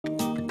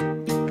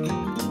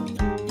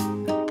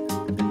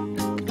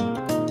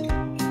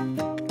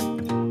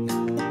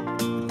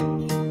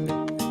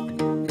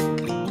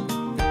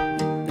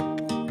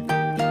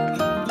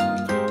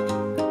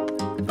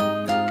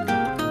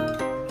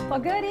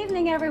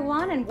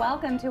everyone, and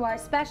welcome to our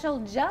special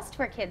Just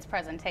for Kids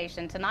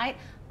presentation tonight.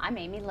 I'm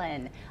Amy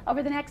Lynn.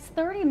 Over the next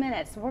 30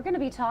 minutes, we're going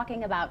to be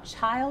talking about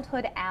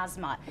childhood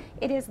asthma.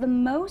 It is the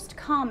most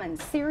common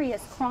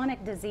serious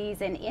chronic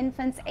disease in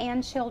infants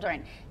and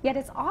children, yet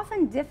it's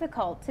often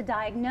difficult to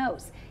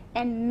diagnose.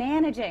 And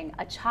managing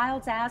a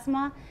child's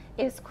asthma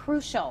is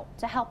crucial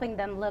to helping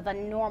them live a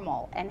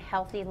normal and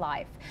healthy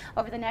life.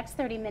 Over the next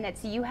 30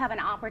 minutes, you have an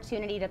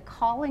opportunity to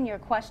call in your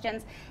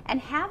questions and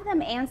have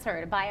them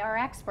answered by our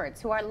experts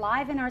who are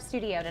live in our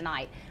studio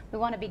tonight. We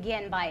want to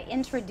begin by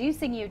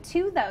introducing you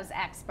to those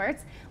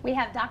experts. We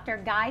have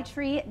Dr.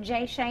 Gayatri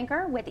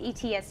Jaishankar with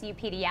ETSU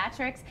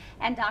Pediatrics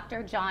and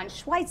Dr. John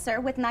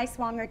Schweitzer with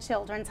Niswonger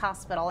Children's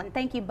Hospital. And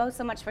thank you both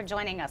so much for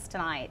joining us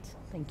tonight.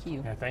 Thank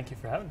you. Yeah, thank you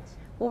for having us.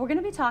 Well, we're going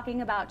to be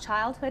talking about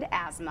childhood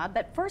asthma,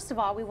 but first of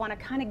all, we want to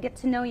kind of get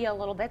to know you a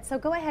little bit. So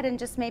go ahead and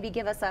just maybe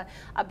give us a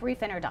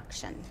brief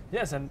introduction.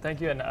 Yes, and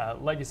thank you. And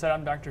like you said,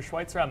 I'm Dr.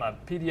 Schweitzer. I'm a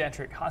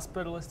pediatric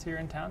hospitalist here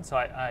in town. So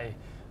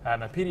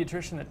I'm a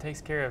pediatrician that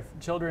takes care of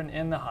children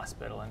in the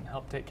hospital and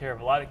help take care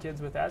of a lot of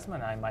kids with asthma.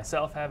 And I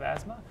myself have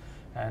asthma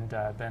and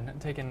been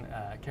taking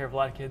care of a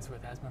lot of kids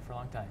with asthma for a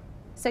long time.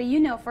 So you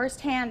know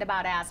firsthand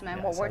about asthma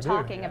and Yes, what we're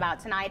talking about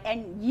tonight.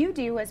 And you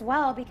do as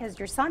well because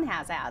your son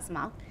has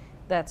asthma.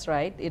 That's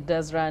right. It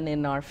does run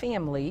in our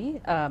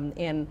family,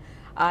 and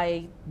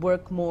I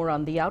work more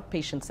on the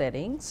outpatient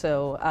setting.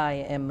 So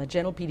I am a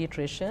general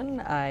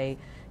pediatrician. I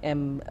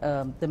am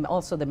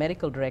also the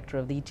medical director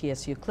of the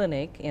ETSU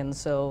clinic, and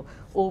so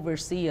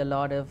oversee a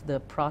lot of the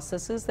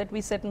processes that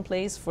we set in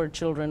place for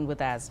children with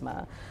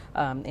asthma,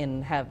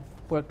 and have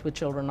worked with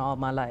children all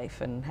my life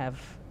and have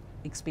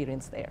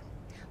experience there.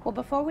 Well,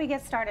 before we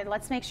get started,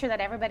 let's make sure that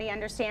everybody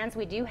understands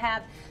we do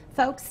have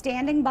folks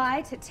standing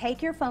by to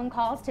take your phone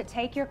calls, to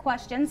take your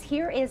questions.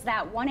 Here is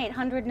that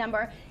 1-800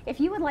 number. If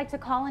you would like to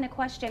call in a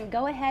question,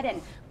 go ahead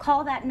and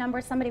call that number.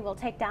 Somebody will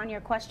take down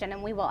your question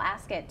and we will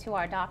ask it to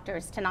our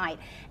doctors tonight.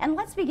 And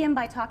let's begin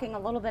by talking a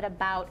little bit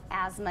about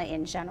asthma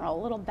in general,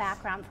 a little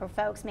background for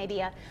folks,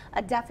 maybe a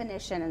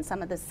definition and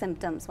some of the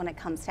symptoms when it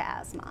comes to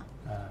asthma.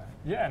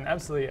 Yeah, and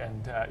absolutely.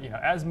 And you know,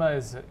 asthma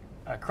is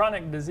a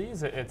chronic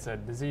disease. It's a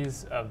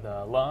disease of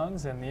the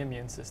lungs and the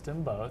immune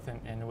system both,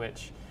 in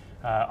which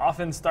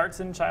often starts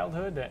in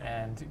childhood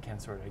and can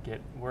sort of get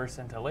worse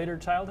into later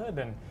childhood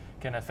and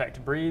can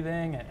affect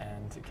breathing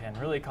and can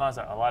really cause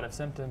a lot of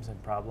symptoms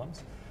and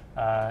problems.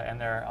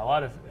 And there are a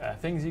lot of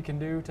things you can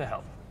do to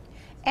help.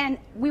 And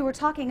we were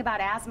talking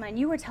about asthma, and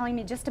you were telling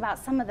me just about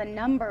some of the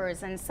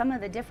numbers and some of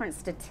the different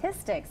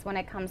statistics when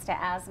it comes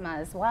to asthma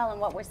as well, and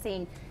what we're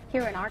seeing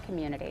here in our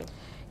community.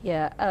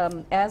 Yeah,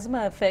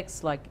 asthma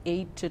affects like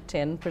 8 to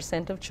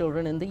 10% of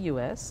children in the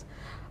U.S.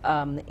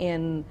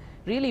 And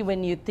really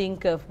when you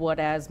think of what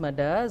asthma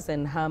does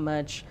and how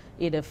much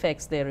it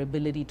affects their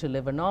ability to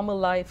live a normal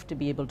life, to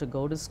be able to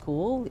go to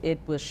school, it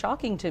was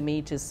shocking to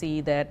me to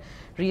see that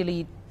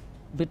really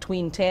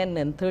between 10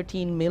 and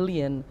 13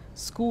 million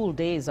school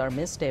days are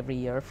missed every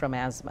year from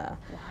asthma.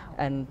 Wow.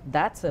 And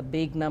that's a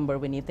big number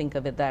when you think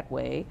of it that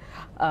way.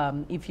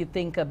 If you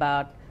think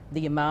about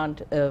the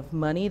amount of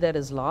money that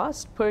is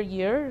lost per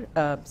year,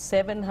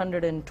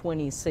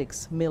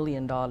 $726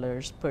 million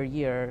per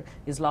year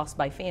is lost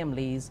by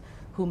families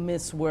who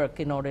miss work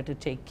in order to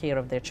take care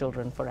of their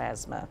children for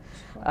asthma.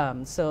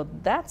 So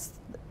that's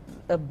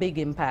a big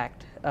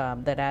impact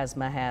that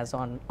asthma has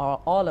on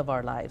all of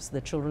our lives, the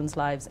children's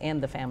lives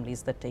and the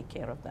families that take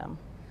care of them.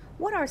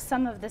 What are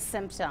some of the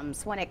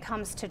symptoms when it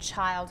comes to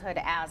childhood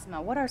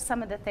asthma? What are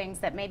some of the things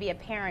that maybe a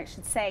parent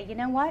should say, you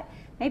know what,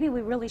 maybe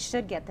we really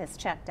should get this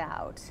checked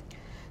out?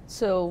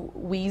 So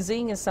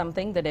wheezing is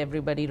something that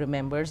everybody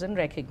remembers and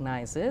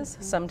recognizes.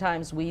 Mm-hmm.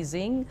 Sometimes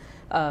wheezing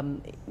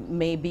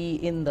may be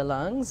in the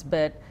lungs,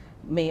 but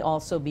may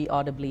also be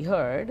audibly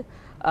heard.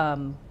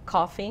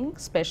 Coughing,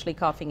 especially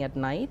coughing at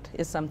night,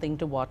 is something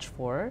to watch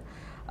for.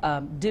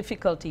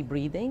 Difficulty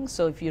breathing,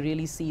 so if you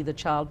really see the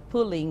child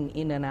pulling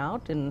in and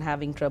out and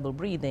having trouble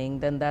breathing,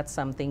 then that's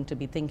something to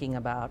be thinking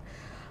about.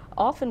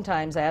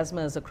 Oftentimes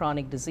asthma is a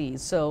chronic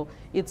disease, so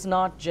it's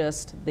not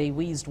just they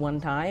wheezed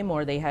one time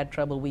or they had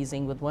trouble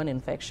wheezing with one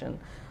infection.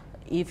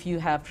 If you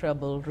have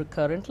trouble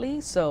recurrently,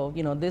 so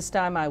you know, this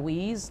time I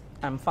wheezed,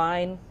 I'm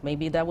fine,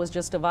 maybe that was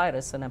just a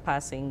virus and a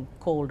passing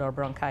cold or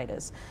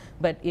bronchitis.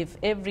 But if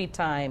every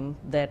time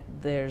that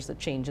there's a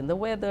change in the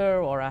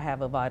weather or I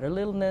have a viral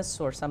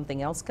illness or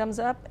something else comes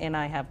up and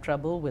I have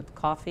trouble with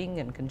coughing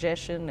and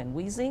congestion and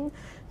wheezing,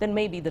 then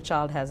maybe the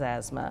child has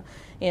asthma.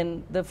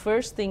 And the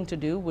first thing to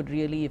do would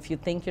really, if you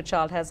think your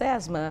child has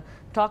asthma,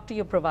 talk to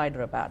your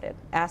provider about it.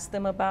 Ask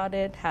them about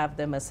it, have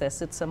them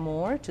assess it some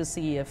more to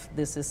see if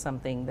this is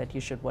something that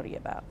you should worry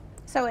about.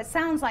 So it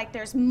sounds like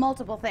there's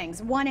multiple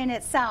things. One in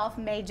itself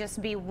may just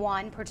be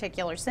one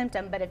particular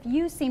symptom, but if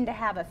you seem to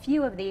have a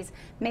few of these,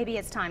 maybe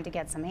it's time to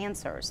get some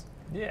answers.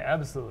 Yeah,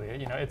 absolutely.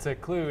 You know, it's a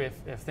clue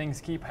if things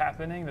keep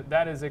happening,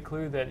 that is a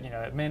clue that, you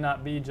know, it may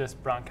not be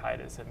just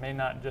bronchitis. It may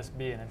not just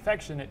be an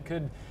infection. It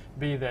could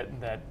be that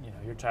you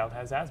know, your child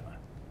has asthma.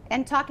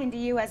 And talking to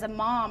you as a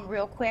mom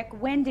real quick,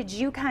 when did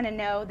you kind of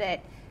know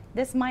that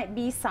this might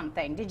be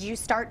something. Did you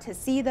start to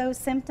see those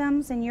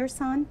symptoms in your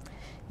son?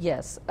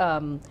 Yes.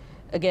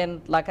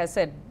 Again, like I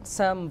said,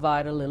 some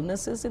viral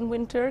illnesses in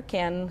winter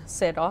can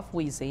set off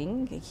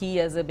wheezing. He,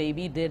 as a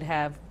baby, did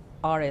have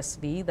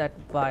RSV, that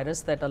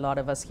virus that a lot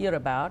of us hear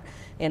about,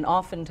 and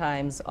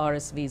oftentimes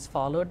RSV is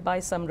followed by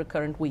some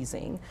recurrent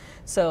wheezing.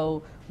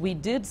 So we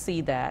did see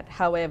that.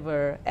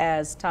 However,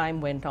 as time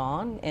went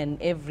on,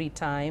 and every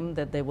time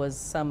that there was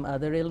some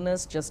other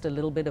illness, just a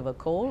little bit of a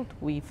cold,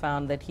 we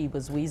found that he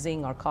was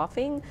wheezing or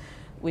coughing,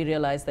 we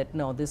realized that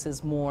no, this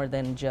is more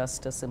than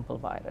just a simple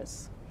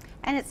virus.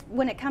 And it's,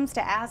 when it comes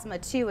to asthma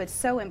too, it's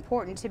so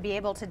important to be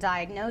able to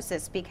diagnose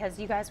this, because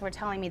you guys were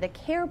telling me the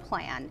care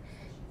plan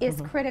is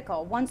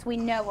critical. Once we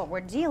know what we're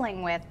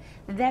dealing with,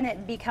 then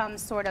it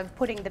becomes sort of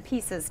putting the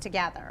pieces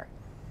together.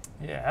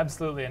 Yeah,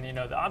 absolutely. And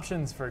the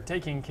options for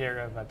taking care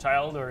of a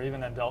child or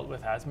even an adult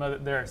with asthma,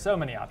 there are so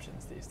many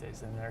options these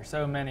days, and there are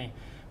so many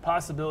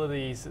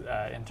possibilities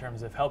in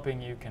terms of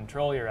helping you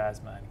control your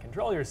asthma and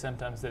control your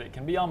symptoms that it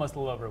can be almost a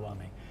little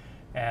overwhelming.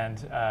 And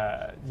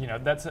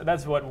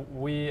that's what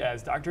we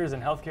as doctors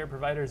and healthcare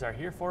providers are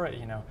here for.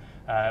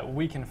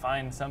 We can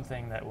find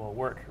something that will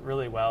work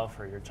really well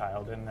for your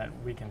child, and that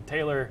we can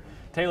tailor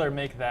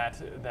make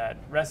that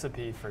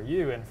recipe for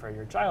you and for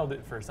your child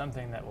for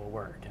something that will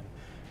work. And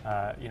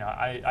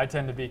I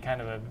tend to be kind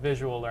of a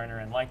visual learner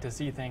and like to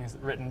see things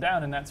written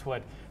down, and that's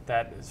what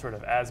that sort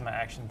of asthma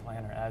action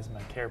plan or asthma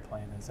care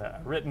plan is,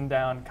 a written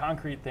down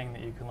concrete thing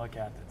that you can look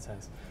at that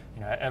says,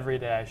 every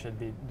day I should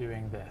be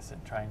doing this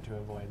and trying to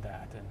avoid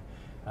that.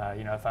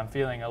 And if I'm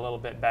feeling a little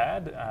bit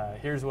bad,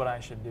 here's what I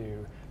should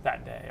do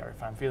that day. Or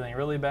if I'm feeling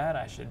really bad,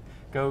 I should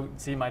go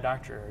see my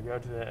doctor or go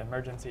to the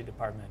emergency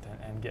department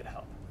and get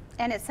help.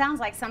 And it sounds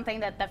like something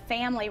that the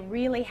family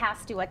really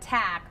has to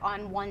attack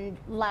on one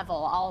level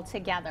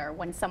altogether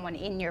when someone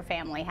in your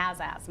family has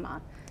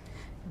asthma.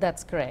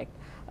 That's correct.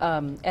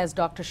 As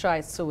Dr.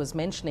 Schweitzer was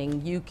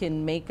mentioning, you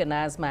can make an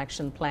asthma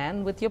action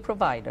plan with your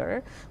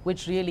provider,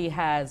 which really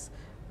has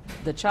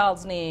the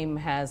child's name,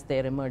 has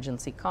their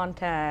emergency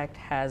contact,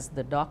 has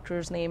the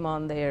doctor's name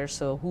on there,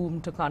 so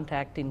whom to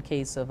contact in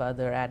case of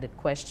other added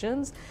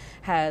questions,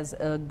 has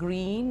a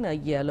green, a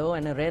yellow,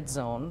 and a red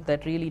zone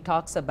that really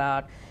talks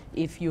about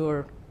if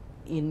you're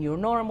in your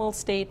normal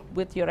state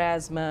with your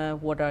asthma,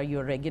 what are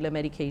your regular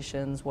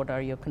medications, what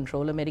are your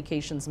controller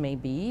medications may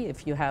be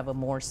if you have a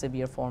more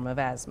severe form of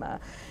asthma.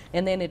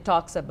 And then it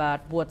talks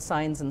about what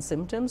signs and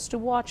symptoms to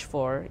watch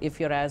for if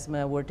your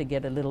asthma were to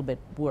get a little bit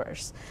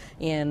worse,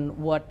 and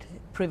what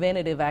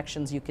preventative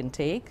actions you can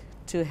take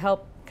to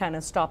help kind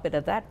of stop it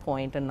at that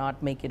point and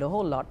not make it a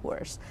whole lot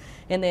worse.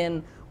 And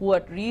then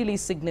what really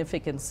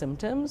significant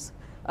symptoms,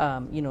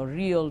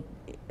 real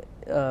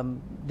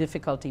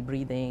difficulty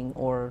breathing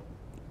or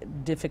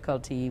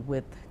difficulty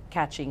with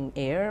catching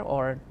air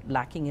or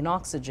lacking in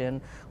oxygen,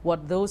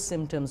 what those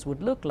symptoms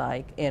would look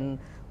like and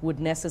would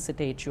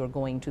necessitate your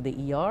going to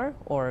the ER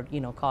or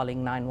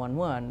calling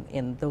 911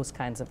 and those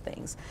kinds of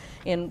things.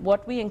 And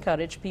what we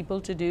encourage people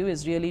to do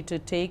is really to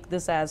take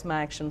this asthma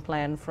action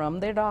plan from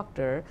their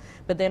doctor,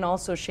 but then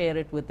also share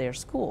it with their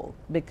school,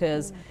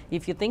 because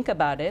if you think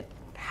about it,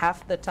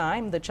 half the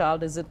time the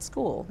child is at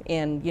school,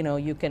 and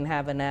you can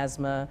have an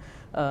asthma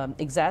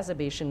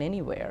exacerbation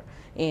anywhere.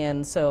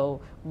 And so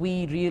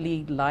we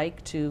really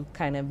like to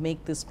kind of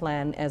make this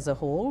plan as a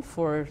whole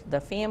for the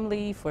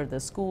family, for the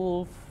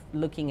school,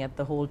 looking at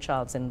the whole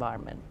child's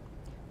environment.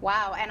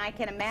 Wow, and I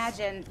can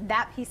imagine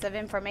that piece of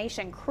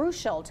information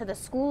crucial to the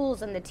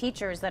schools and the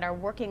teachers that are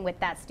working with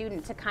that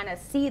student to kind of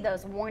see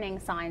those warning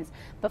signs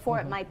before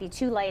it might be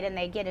too late and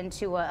they get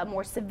into a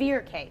more severe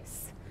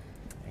case.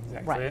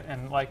 Exactly. Right.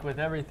 And like with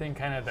everything,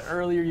 kind of the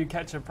earlier you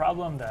catch a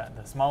problem, the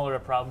smaller a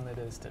problem it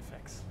is to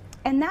fix.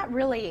 And that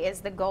really is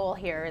the goal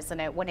here, isn't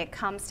it, when it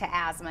comes to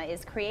asthma,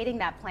 is creating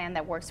that plan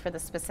that works for the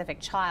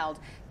specific child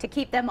to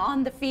keep them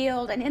on the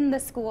field and in the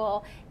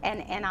school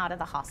and out of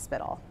the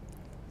hospital.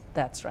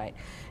 That's right.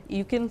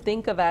 You can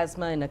think of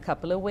asthma in a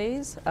couple of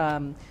ways.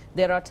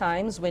 There are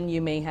times when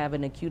you may have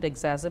an acute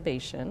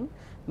exacerbation,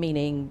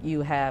 meaning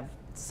you have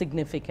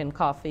significant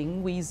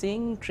coughing,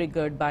 wheezing,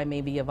 triggered by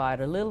maybe a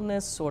viral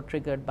illness or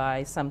triggered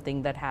by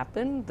something that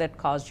happened that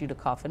caused you to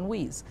cough and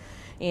wheeze.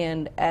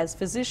 And as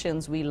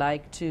physicians, we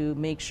like to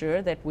make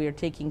sure that we're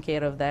taking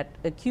care of that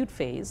acute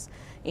phase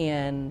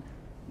and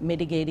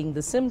mitigating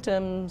the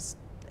symptoms,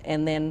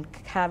 and then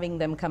having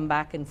them come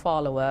back and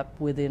follow up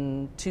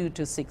within 2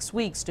 to 6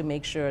 weeks to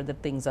make sure that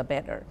things are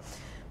better.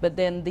 But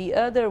then the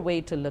other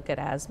way to look at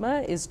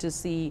asthma is to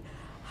see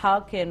how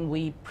can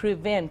we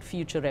prevent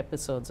future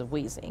episodes of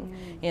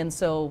wheezing. And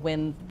so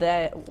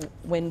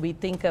when we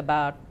think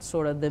about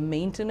sort of the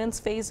maintenance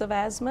phase of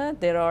asthma,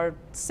 there are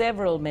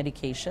several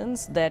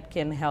medications that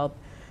can help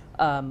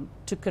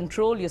to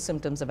control your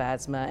symptoms of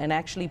asthma and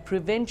actually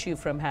prevent you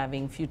from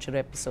having future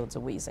episodes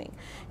of wheezing.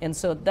 And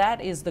so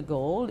that is the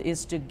goal,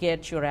 is to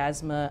get your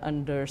asthma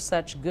under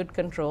such good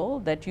control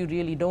that you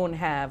really don't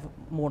have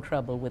more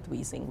trouble with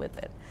wheezing with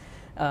it.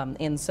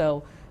 And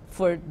so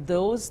for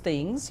those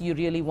things, you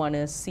really want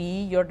to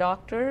see your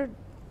doctor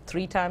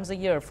 3 times a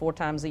year, 4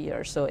 times a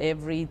year. So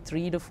every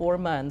 3 to 4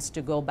 months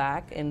to go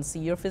back and see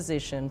your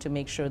physician to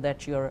make sure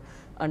that you're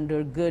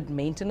under good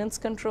maintenance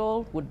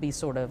control would be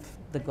sort of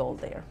the goal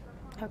there.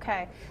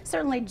 Okay,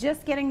 certainly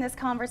just getting this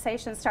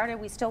conversation started,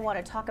 we still want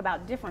to talk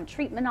about different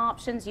treatment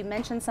options. You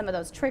mentioned some of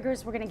those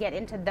triggers. We're going to get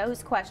into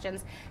those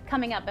questions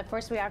coming up, but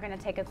first we are going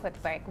to take a quick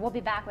break. We'll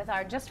be back with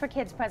our Just for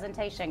Kids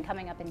presentation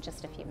coming up in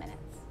just a few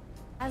minutes.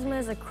 Asthma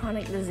is a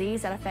chronic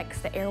disease that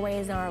affects the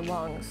airways in our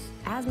lungs.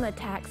 Asthma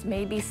attacks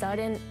may be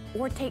sudden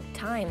or take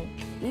time,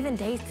 even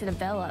days to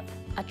develop.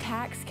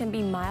 Attacks can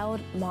be mild,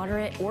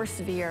 moderate, or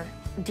severe.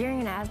 During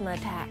an asthma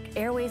attack,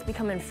 airways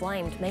become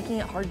inflamed, making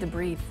it hard to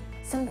breathe.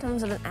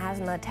 Symptoms of an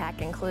asthma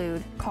attack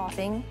include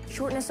coughing,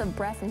 shortness of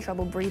breath and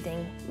trouble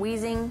breathing,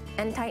 wheezing,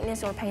 and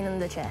tightness or pain in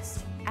the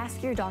chest.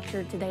 Ask your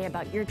doctor today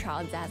about your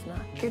child's asthma.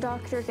 Your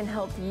doctor can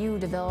help you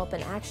develop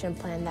an action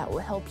plan that will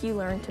help you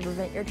learn to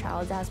prevent your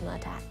child's asthma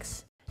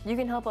attacks. You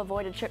can help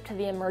avoid a trip to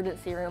the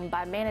emergency room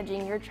by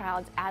managing your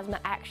child's asthma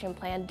action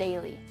plan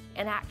daily.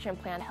 An action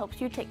plan helps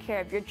you take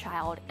care of your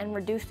child and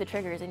reduce the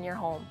triggers in your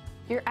home.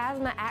 Your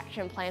asthma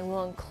action plan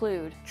will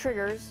include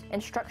triggers,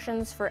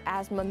 instructions for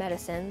asthma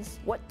medicines,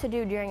 what to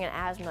do during an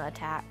asthma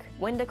attack,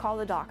 when to call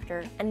the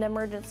doctor, and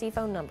emergency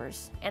phone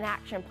numbers. An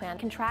action plan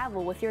can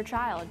travel with your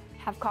child.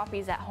 Have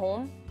copies at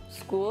home,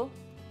 school,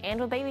 and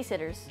with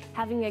babysitters.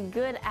 Having a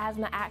good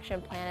asthma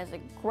action plan is a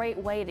great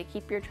way to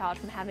keep your child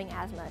from having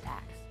asthma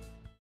attacks.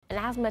 An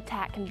asthma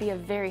attack can be a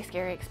very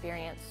scary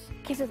experience.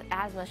 Kids with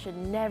asthma should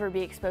never be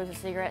exposed to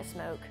cigarette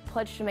smoke.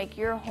 Pledge to make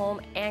your home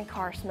and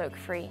car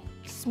smoke-free.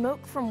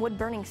 Smoke from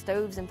wood-burning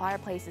stoves and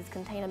fireplaces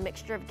contain a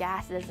mixture of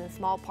gases and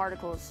small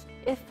particles.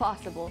 If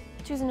possible,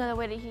 choose another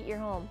way to heat your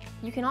home.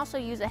 You can also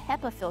use a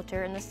HEPA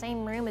filter in the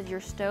same room as your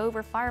stove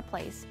or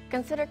fireplace.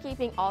 Consider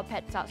keeping all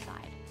pets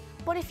outside.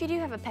 But if you do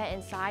have a pet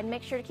inside,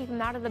 make sure to keep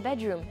them out of the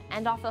bedroom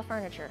and off the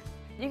furniture.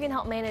 You can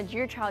help manage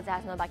your child's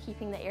asthma by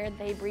keeping the air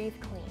they breathe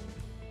clean.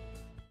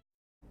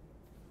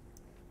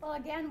 Well,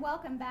 again,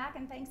 welcome back,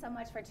 and thanks so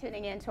much for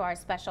tuning in to our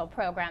special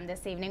program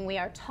this evening. We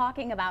are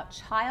talking about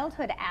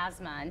childhood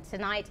asthma, and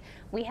tonight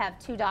we have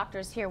 2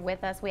 doctors here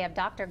with us. We have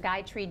Dr.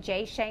 Gayatri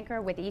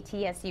Jaishankar with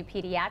ETSU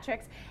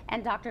Pediatrics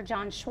and Dr.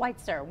 John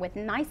Schweitzer with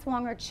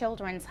Niswonger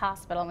Children's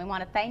Hospital. And we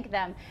want to thank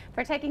them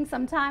for taking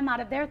some time out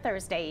of their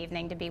Thursday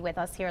evening to be with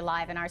us here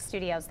live in our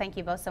studios. Thank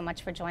you both so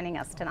much for joining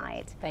us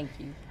tonight. Thank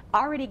you.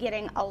 Already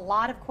getting a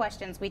lot of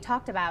questions. We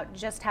talked about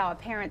just how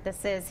apparent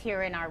this is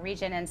here in our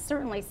region, and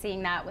certainly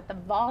seeing that with the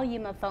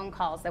volume of phone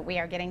calls that we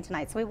are getting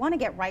tonight. So we want to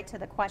get right to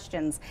the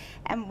questions.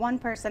 And one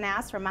person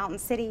asked from Mountain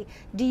City,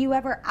 do you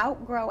ever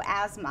outgrow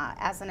asthma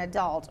as an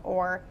adult,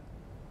 or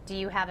do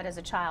you have it as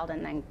a child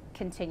and then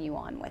continue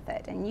on with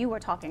it? And you were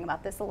talking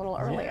about this a little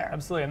earlier. Yeah,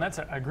 absolutely, and that's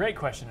a great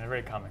question, a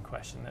very common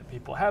question that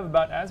people have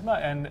about asthma.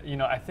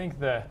 And I think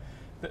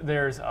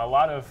there's a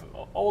lot of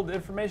old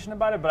information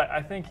about it, but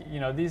I think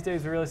these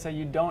days we really say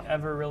you don't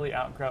ever really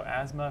outgrow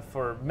asthma.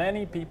 For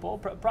many people,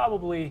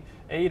 probably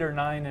 8 or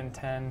 9 and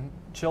 10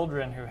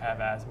 children who have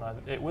asthma,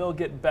 it will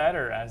get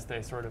better as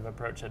they sort of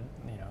approach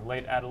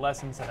late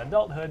adolescence and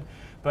adulthood.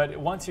 But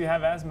once you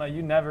have asthma,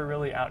 you never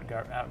really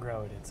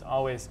outgrow it. It's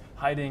always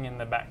hiding in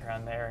the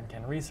background there and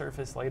can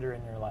resurface later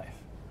in your life.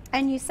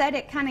 And you said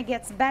it kind of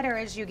gets better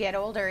as you get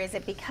older. Is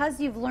it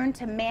because you've learned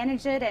to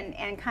manage it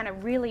and kind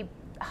of really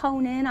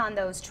hone in on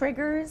those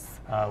triggers?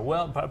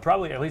 Well,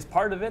 probably at least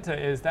part of it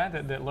is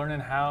that learning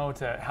how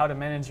to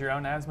manage your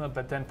own asthma,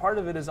 but then part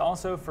of it is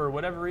also, for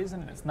whatever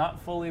reason, it's not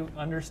fully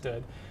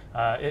understood.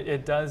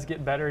 It does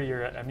get better.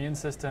 Your immune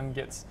system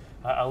gets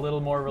a little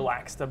more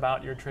relaxed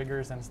about your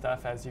triggers and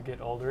stuff as you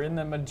get older in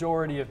the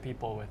majority of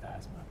people with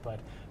asthma, but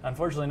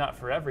unfortunately not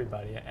for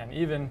everybody. And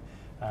even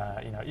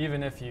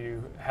if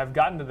you have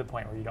gotten to the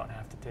point where you don't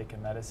have to take a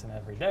medicine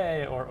every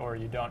day, or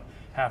you don't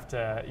have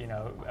to,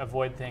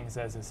 avoid things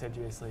as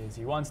assiduously as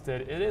you once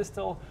did, it is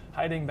still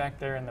hiding back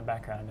there in the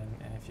background.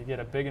 And if you get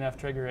a big enough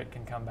trigger, it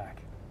can come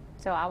back.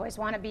 So I always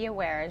want to be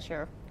aware as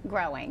you're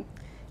growing.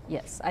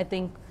 Yes, I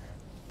think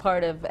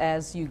part of,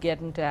 as you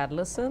get into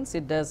adolescence,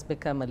 it does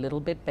become a little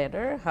bit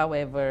better.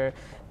 However,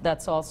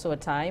 that's also a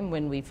time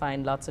when we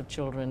find lots of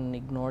children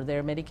ignore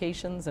their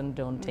medications and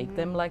don't take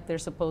them like they're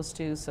supposed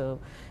to. So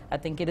I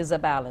think it is a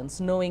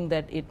balance, knowing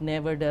that it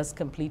never does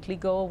completely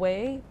go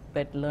away,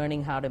 but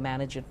learning how to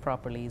manage it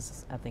properly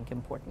is, I think,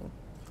 important.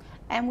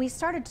 And we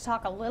started to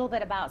talk a little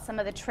bit about some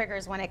of the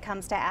triggers when it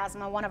comes to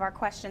asthma. One of our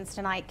questions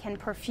tonight, can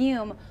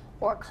perfume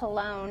or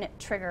cologne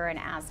trigger an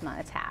asthma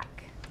attack?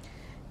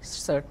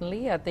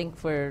 Certainly, I think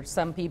for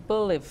some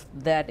people, if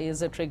that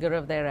is a trigger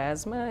of their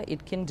asthma,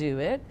 it can do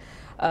it.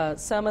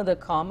 Some of the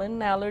common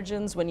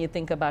allergens when you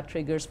think about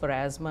triggers for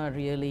asthma are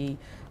really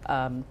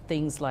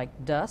things like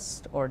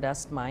dust or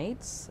dust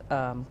mites,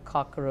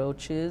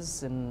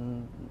 cockroaches,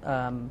 and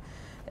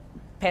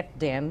pet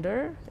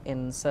dander,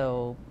 and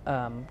so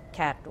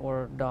cat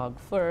or dog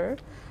fur,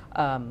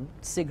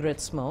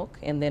 cigarette smoke,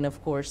 and then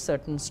of course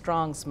certain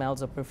strong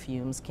smells of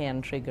perfumes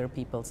can trigger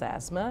people's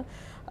asthma.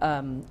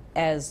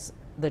 As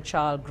the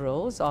child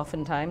grows,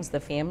 oftentimes the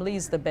family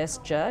is the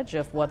best judge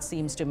of what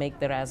seems to make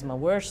their asthma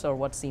worse or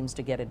what seems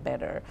to get it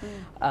better.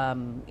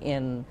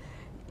 And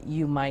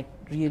you might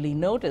really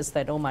notice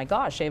that, oh my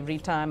gosh, every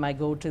time I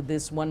go to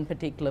this one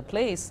particular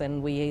place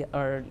and we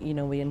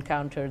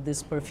encounter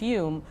this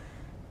perfume,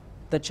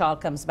 the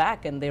child comes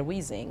back and they're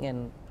wheezing,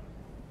 and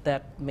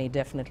that may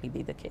definitely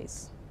be the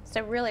case.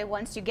 So really,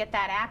 once you get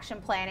that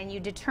action plan and you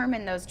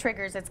determine those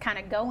triggers, it's kind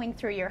of going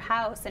through your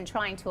house and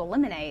trying to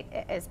eliminate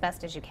as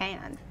best as you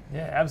can.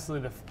 Yeah,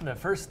 absolutely. The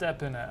first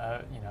step in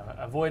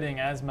avoiding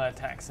asthma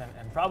attacks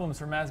and problems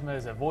from asthma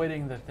is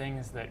avoiding the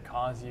things that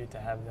cause you to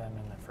have them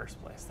in the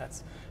first place.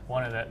 That's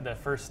one of the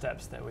first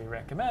steps that we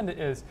recommend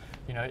is,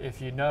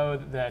 if you know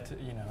that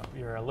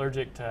you're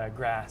allergic to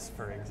grass,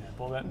 for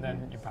example,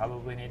 then you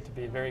probably need to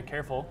be very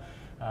careful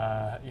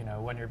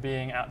when you're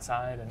being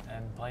outside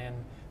and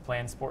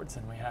playing sports,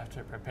 and we have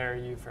to prepare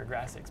you for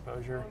grass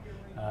exposure.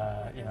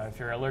 If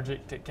you're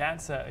allergic to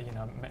cats,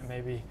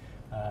 maybe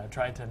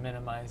try to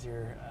minimize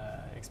your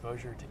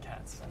exposure to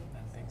cats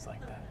and things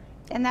like that.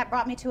 And that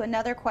brought me to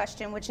another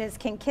question, which is,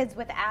 can kids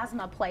with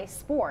asthma play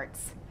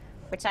sports?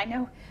 Which I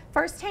know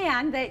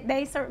firsthand that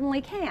they certainly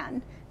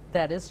can.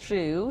 That is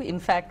true. In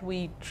fact,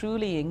 we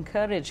truly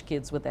encourage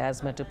kids with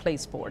asthma to play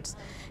sports.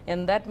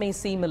 And that may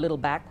seem a little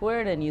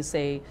backward, and you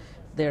say,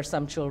 there are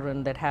some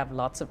children that have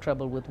lots of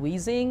trouble with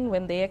wheezing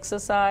when they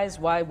exercise.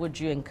 Why would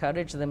you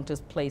encourage them to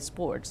play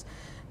sports?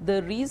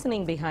 The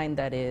reasoning behind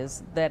that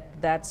is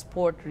that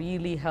sport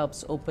really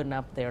helps open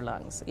up their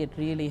lungs. It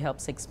really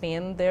helps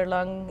expand their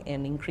lung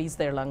and increase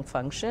their lung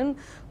function,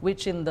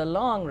 which in the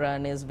long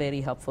run is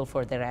very helpful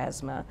for their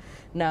asthma.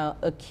 Now,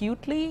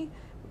 acutely,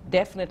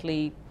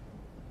 definitely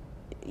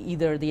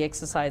either the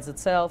exercise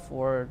itself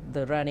or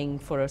the running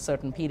for a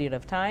certain period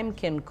of time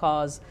can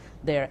cause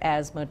their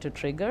asthma to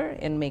trigger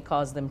and may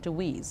cause them to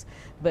wheeze.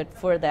 But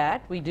for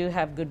that, we do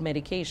have good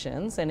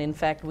medications, and in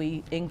fact,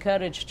 we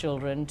encourage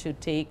children to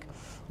take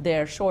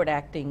their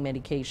short-acting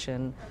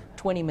medication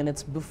 20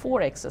 minutes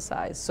before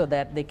exercise so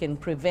that they can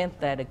prevent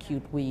that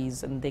acute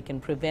wheeze and they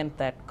can prevent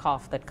that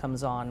cough that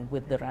comes on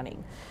with the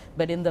running.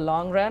 But in the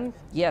long run,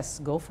 yes,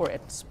 go for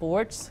it.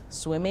 Sports,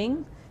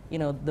 swimming,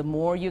 the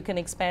more you can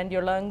expand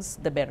your lungs,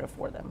 the better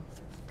for them.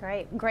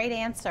 Great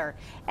answer.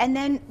 And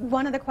then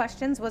one of the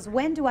questions was,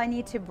 when do I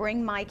need to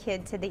bring my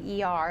kid to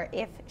the ER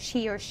if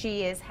she or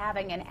she is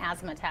having an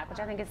asthma attack? Which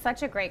I think is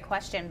such a great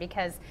question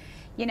because,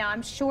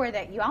 I'm sure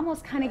that you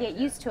almost kind of get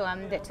used to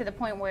them to the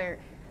point where,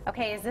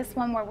 okay, is this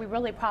one where we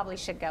really probably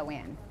should go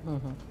in?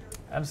 Mm-hmm.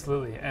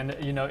 Absolutely. And,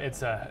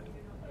 it's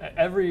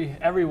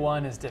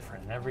everyone is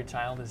different. Every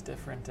child is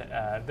different.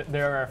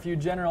 There are a few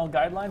general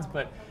guidelines,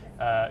 but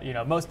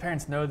most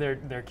parents know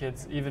their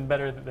kids even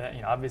better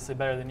than, obviously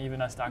better than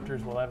even us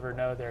doctors will ever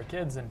know their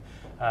kids. And,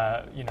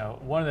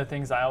 one of the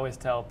things I always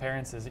tell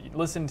parents is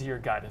listen to your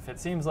gut. If it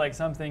seems like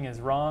something is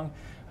wrong,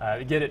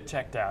 get it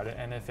checked out.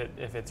 And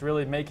if it's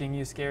really making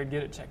you scared,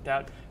 get it checked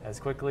out as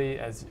quickly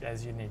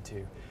as you need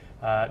to.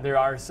 There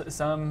are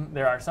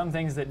some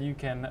things that you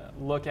can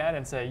look at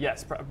and say,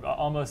 yes,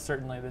 almost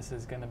certainly this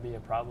is going to be a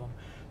problem.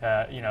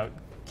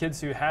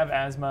 Kids who have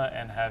asthma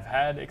and have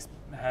had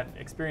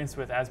experience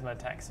with asthma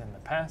attacks in the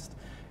past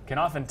can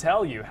often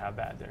tell you how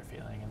bad they're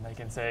feeling, and they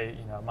can say,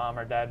 Mom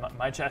or Dad,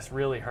 my chest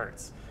really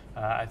hurts.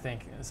 I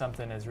think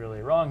something is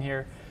really wrong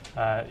here.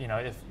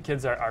 If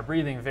kids are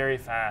breathing very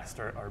fast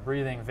or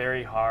breathing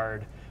very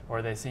hard,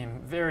 or they seem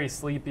very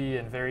sleepy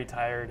and very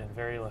tired and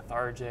very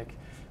lethargic,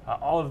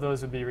 all of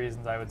those would be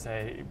reasons I would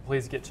say,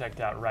 please get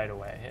checked out right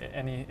away.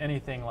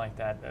 Anything like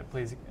that,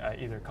 please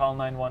either call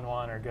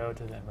 911 or go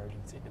to the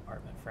emergency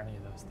department for any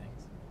of those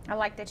things. I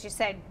like that you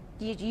said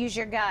you use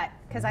your gut,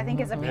 because I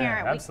think as a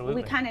parent,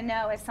 we kind of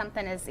know if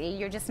something is,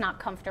 you're just not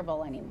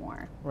comfortable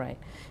anymore. Right.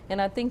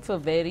 And I think for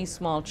very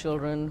small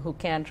children who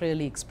can't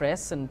really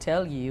express and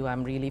tell you,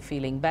 I'm really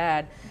feeling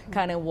bad,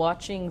 kind of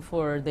watching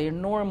for their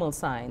normal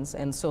signs.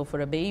 And so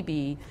for a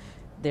baby,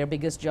 their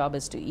biggest job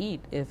is to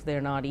eat. If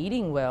they're not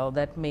eating well,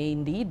 that may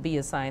indeed be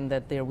a sign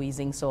that they're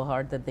wheezing so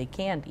hard that they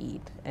can't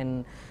eat.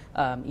 And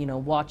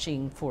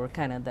watching for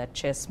kind of that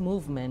chest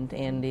movement,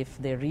 and if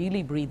they're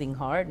really breathing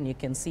hard and you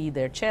can see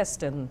their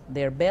chest and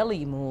their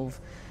belly move,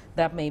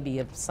 that may be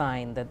a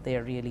sign that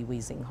they're really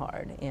wheezing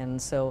hard.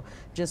 And so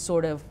just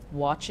sort of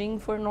watching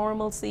for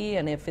normalcy,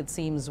 and if it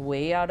seems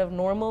way out of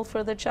normal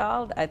for the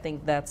child, I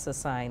think that's a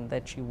sign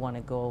that you want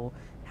to go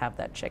have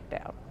that checked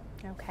out.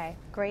 Okay,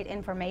 great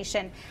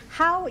information.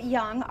 How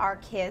young are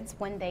kids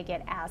when they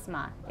get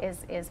asthma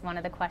is one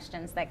of the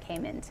questions that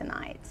came in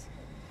tonight.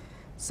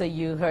 So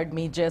you heard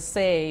me just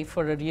say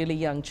for a really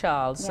young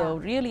child. Yeah. So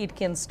really it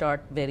can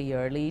start very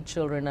early.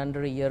 Children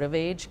under a year of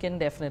age can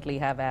definitely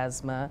have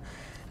asthma.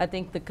 I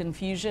think the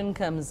confusion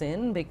comes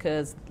in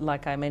because,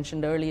 like I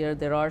mentioned earlier,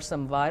 there are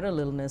some viral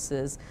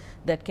illnesses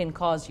that can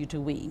cause you to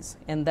wheeze.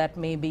 And that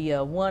may be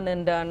a one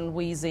and done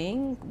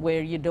wheezing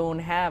where you don't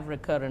have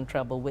recurrent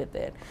trouble with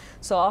it.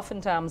 So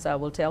oftentimes I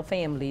will tell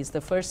families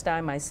the first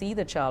time I see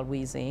the child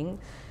wheezing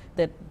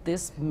that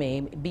this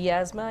may be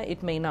asthma,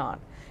 it may not.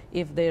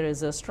 if there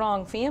is a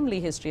strong family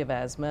history of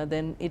asthma,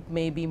 then it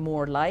may be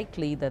more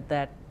likely that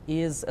that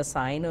is a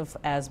sign of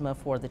asthma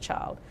for the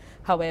child.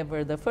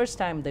 However, the first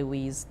time they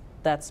wheeze,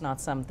 that's not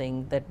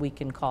something that we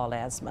can call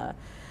asthma.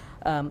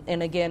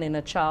 And again, in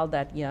a child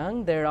that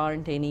young, there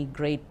aren't any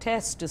great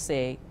tests to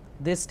say,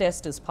 this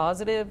test is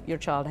positive, your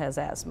child has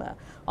asthma.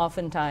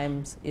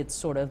 Oftentimes, it's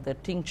sort of the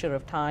tincture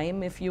of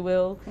time, if you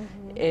will.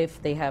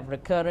 If they have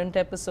recurrent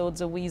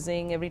episodes of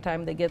wheezing every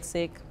time they get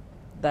sick,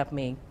 that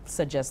may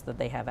suggest that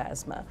they have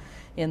asthma.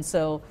 And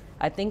so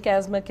I think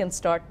asthma can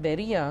start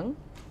very young,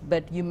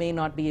 but you may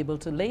not be able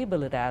to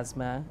label it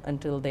asthma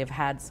until they've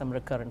had some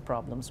recurrent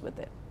problems with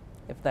it,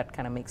 if that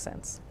kind of makes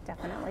sense.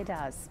 Definitely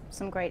does.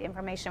 Some great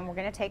information. We're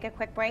going to take a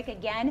quick break.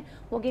 Again,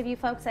 we'll give you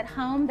folks at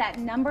home that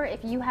number.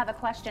 If you have a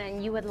question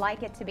and you would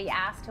like it to be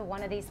asked to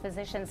one of these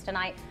physicians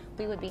tonight,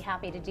 we would be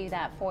happy to do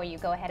that for you.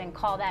 Go ahead and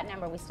call that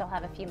number. We still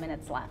have a few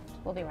minutes left.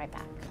 We'll be right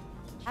back.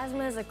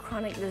 Asthma is a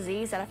chronic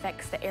disease that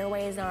affects the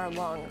airways in our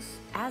lungs.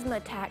 Asthma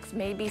attacks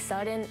may be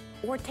sudden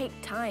or take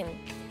time,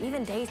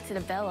 even days to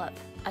develop.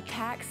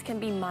 Attacks can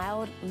be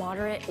mild,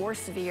 moderate, or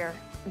severe.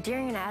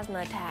 During an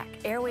asthma attack,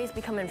 airways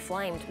become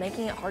inflamed,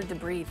 making it hard to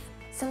breathe.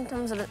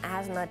 Symptoms of an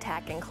asthma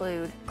attack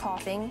include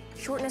coughing,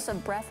 shortness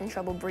of breath and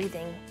trouble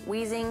breathing,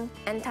 wheezing,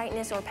 and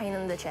tightness or pain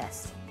in the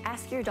chest.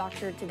 Ask your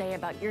doctor today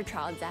about your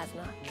child's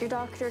asthma. Your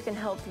doctor can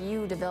help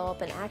you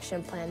develop an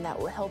action plan that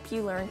will help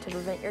you learn to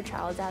prevent your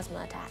child's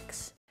asthma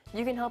attacks.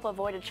 You can help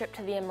avoid a trip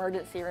to the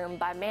emergency room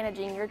by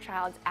managing your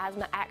child's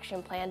asthma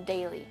action plan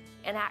daily.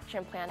 An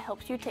action plan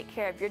helps you take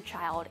care of your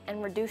child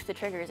and reduce the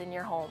triggers in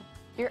your home.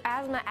 Your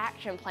asthma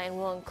action plan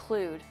will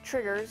include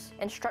triggers,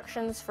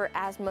 instructions for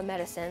asthma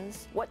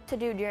medicines, what to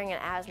do during an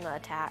asthma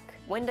attack,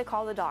 when to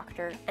call the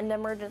doctor, and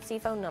emergency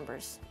phone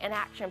numbers. An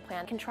action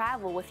plan can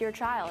travel with your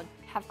child.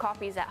 Have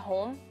copies at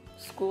home,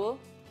 school,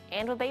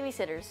 and with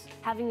babysitters.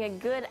 Having a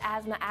good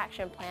asthma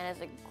action plan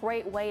is a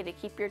great way to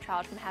keep your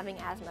child from having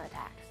asthma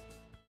attacks.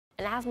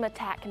 An asthma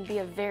attack can be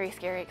a very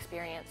scary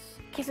experience.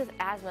 Kids with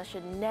asthma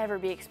should never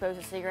be exposed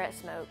to cigarette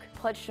smoke.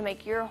 Pledge to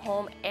make your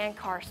home and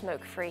car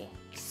smoke-free.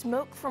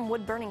 Smoke from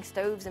wood-burning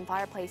stoves and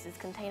fireplaces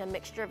contain a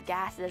mixture of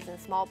gases and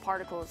small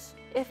particles.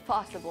 If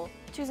possible,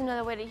 choose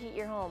another way to heat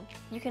your home.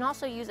 You can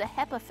also use a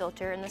HEPA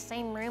filter in the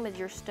same room as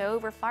your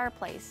stove or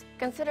fireplace.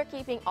 Consider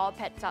keeping all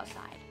pets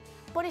outside.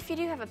 But if you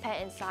do have a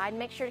pet inside,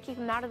 make sure to keep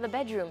them out of the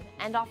bedroom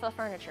and off the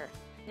furniture.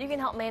 You can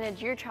help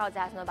manage your child's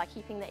asthma by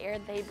keeping the air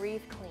they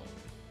breathe clean.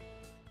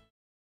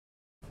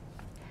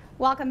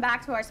 Welcome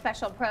back to our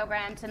special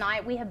program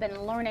tonight. We have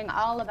been learning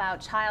all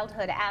about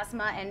childhood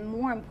asthma and,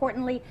 more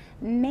importantly,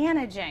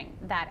 managing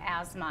that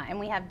asthma. And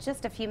we have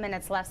just a few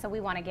minutes left, so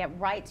we want to get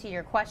right to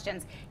your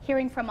questions.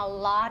 Hearing from a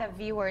lot of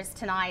viewers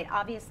tonight,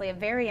 obviously a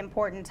very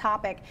important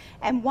topic.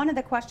 And one of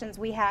the questions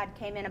we had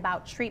came in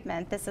about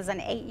treatment. This is an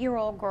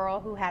 8-year-old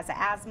girl who has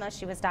asthma.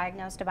 She was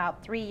diagnosed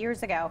about 3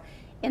 years ago.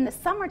 In the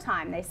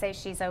summertime, they say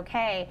she's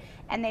okay,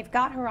 and they've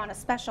got her on a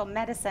special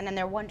medicine, and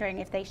they're wondering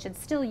if they should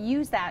still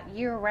use that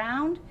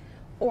year-round,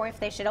 or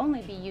if they should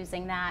only be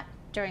using that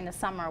during the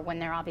summer when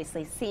they're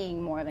obviously seeing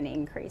more of an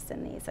increase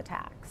in these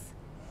attacks.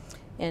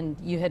 And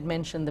you had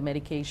mentioned the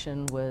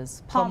medication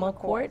was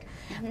Pulmicort.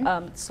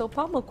 So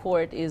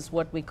Pulmicort is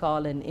what we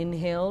call an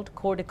inhaled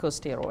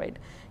corticosteroid.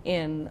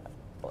 And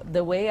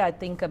the way I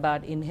think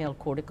about inhaled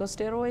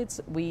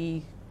corticosteroids,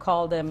 we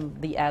call them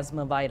the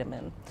asthma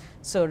vitamin.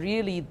 So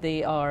really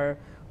they are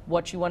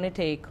what you want to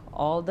take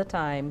all the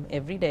time,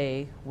 every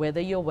day,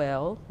 whether you're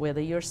well, whether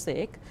you're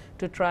sick,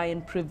 to try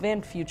and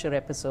prevent future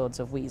episodes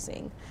of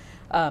wheezing.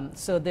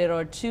 So there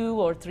are 2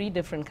 or 3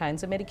 different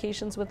kinds of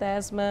medications with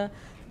asthma.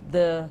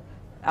 The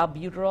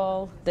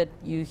albuterol that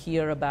you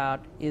hear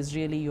about is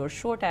really your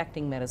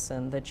short-acting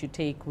medicine that you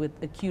take with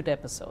acute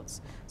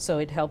episodes. So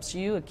it helps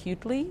you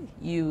acutely.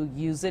 You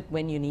use it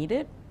when you need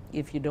it.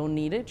 If you don't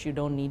need it, you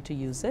don't need to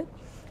use it.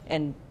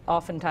 And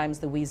oftentimes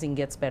the wheezing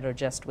gets better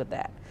just with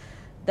that.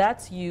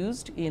 That's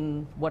used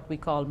in what we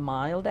call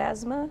mild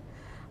asthma.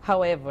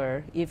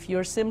 However, if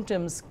your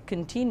symptoms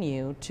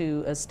continue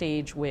to a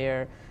stage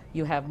where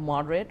you have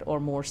moderate or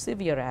more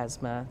severe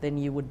asthma, then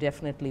you would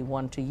definitely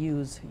want to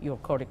use your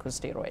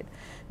corticosteroid.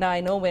 Now,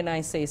 I know when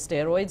I say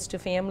steroids to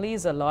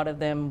families, a lot of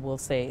them will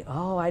say,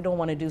 oh, I don't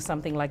want to do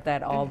something like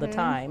that all the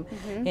time.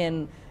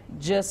 And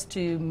just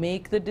to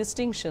make the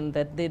distinction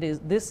that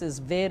this is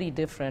very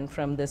different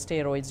from the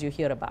steroids you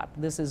hear about.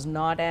 This is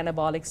not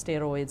anabolic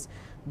steroids.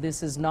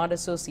 This is not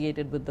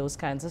associated with those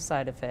kinds of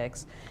side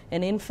effects.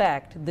 And in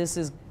fact, this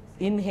is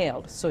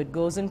inhaled, so it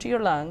goes into your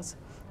lungs,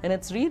 and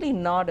it's really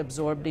not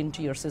absorbed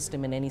into your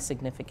system in any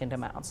significant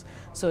amounts.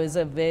 So it's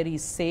a very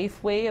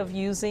safe way of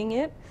using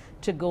it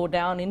to go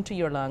down into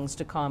your lungs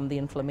to calm the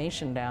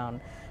inflammation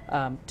down,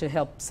 to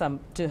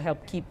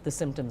help keep the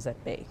symptoms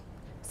at bay.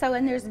 So,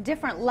 and there's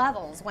different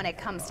levels when it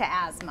comes to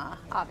asthma,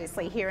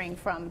 obviously hearing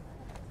from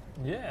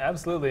Yeah,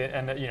 absolutely.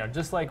 And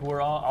just like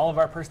we're all of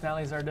our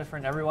personalities are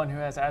different. Everyone who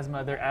has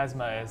asthma, their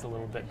asthma is a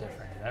little bit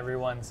different.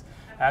 Everyone's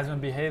asthma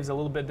behaves a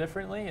little bit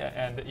differently.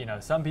 And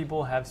some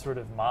people have sort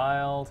of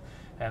mild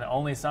and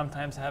only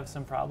sometimes have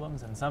some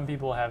problems, and some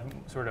people have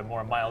sort of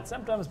more mild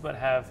symptoms but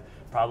have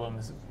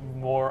problems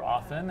more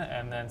often.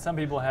 And then some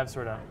people have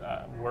sort of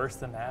worse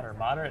than that or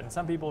moderate, and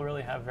some people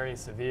really have very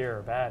severe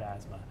or bad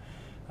asthma.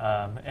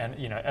 And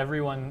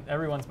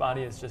everyone's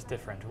body is just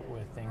different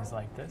with things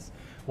like this.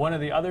 One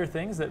of the other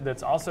things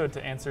that's also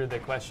to answer the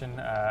question,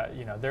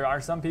 there are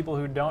some people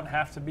who don't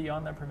have to be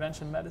on their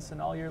prevention medicine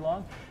all year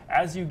long.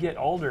 As you get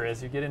older,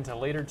 as you get into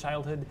later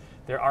childhood,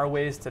 there are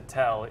ways to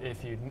tell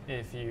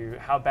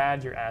how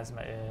bad your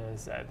asthma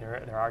is.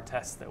 There are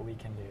tests that we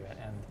can do,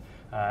 and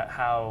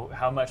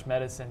how much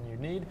medicine you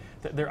need.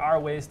 There are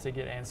ways to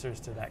get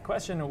answers to that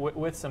question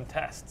with some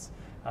tests.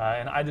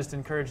 And I just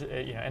encourage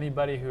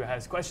anybody who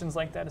has questions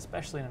like that,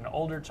 especially in an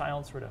older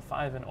child, sort of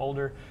 5 and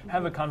older,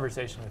 have a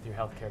conversation with your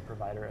healthcare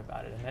provider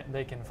about it, and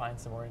they can find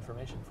some more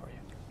information for you.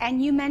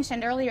 And you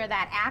mentioned earlier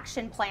that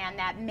action plan,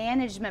 that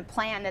management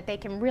plan that they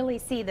can really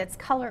see, that's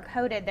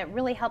color-coded, that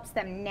really helps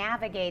them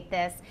navigate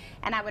this.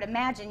 And I would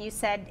imagine, you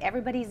said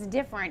everybody's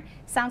different.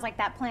 Sounds like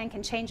that plan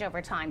can change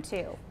over time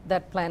too.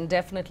 That plan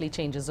definitely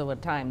changes over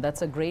time.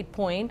 That's a great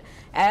point.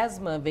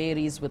 Asthma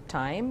varies with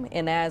time,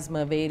 and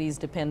asthma varies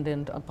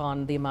dependent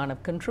upon the amount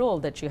of control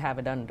that you have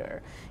it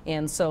under.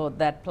 And so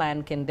that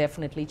plan can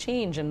definitely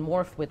change and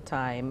morph with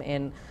time.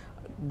 And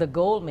the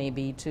goal may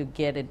be to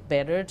get it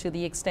better to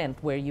the extent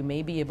where you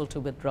may be able to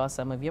withdraw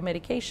some of your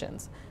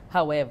medications.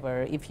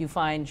 However, if you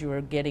find you're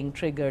getting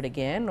triggered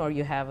again or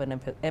you have an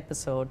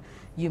episode,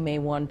 you may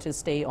want to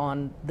stay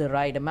on the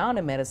right amount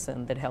of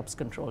medicine that helps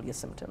control your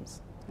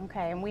symptoms.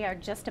 Okay, and we are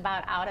just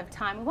about out of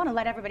time. We want to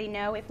let everybody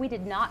know if we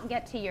did not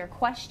get to your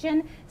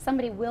question,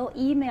 somebody will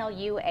email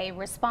you a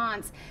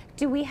response.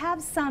 Do we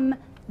have some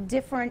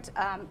different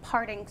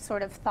parting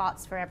sort of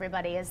thoughts for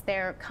everybody as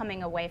they're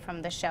coming away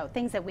from the show,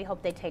 things that we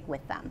hope they take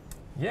with them?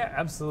 Yeah,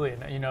 absolutely.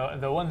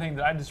 And, the one thing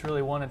that I just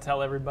really want to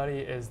tell everybody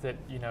is that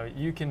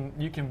you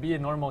can be a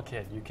normal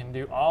kid. You can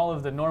do all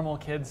of the normal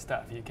kid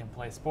stuff. You can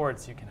play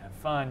sports. You can have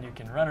fun. You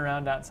can run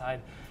around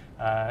outside,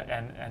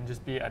 and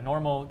just be a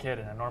normal kid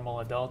and a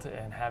normal adult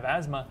and have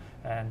asthma.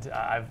 And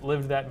I've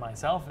lived that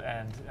myself.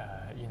 And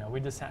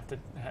we just have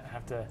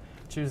to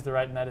choose the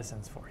right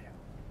medicines for you.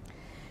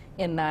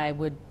 And I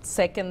would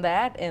second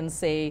that and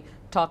say,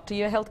 talk to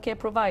your healthcare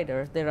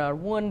provider. There are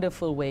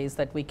wonderful ways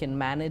that we can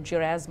manage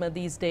your asthma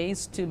these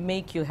days to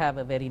make you have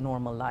a very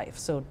normal life.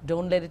 So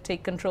don't let it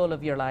take control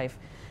of your life.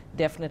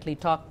 Definitely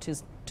talk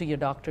to your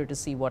doctor to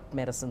see what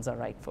medicines are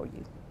right for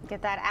you.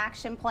 Get that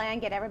action plan,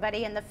 get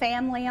everybody in the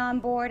family on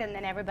board, and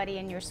then everybody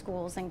in your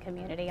schools and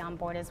community on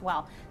board as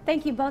well.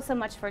 Thank you both so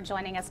much for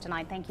joining us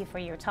tonight. Thank you for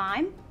your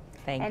time.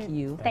 Thank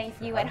you. Thank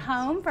you at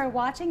home for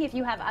watching. If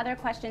you have other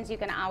questions, you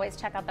can always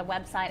check out the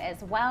website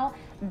as well,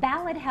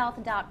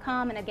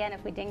 balladhealth.com. And again,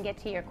 if we didn't get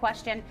to your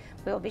question,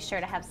 we will be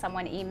sure to have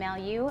someone email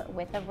you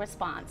with a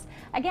response.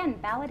 Again,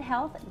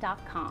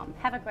 balladhealth.com.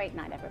 Have a great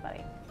night,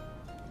 everybody.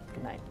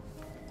 Good night.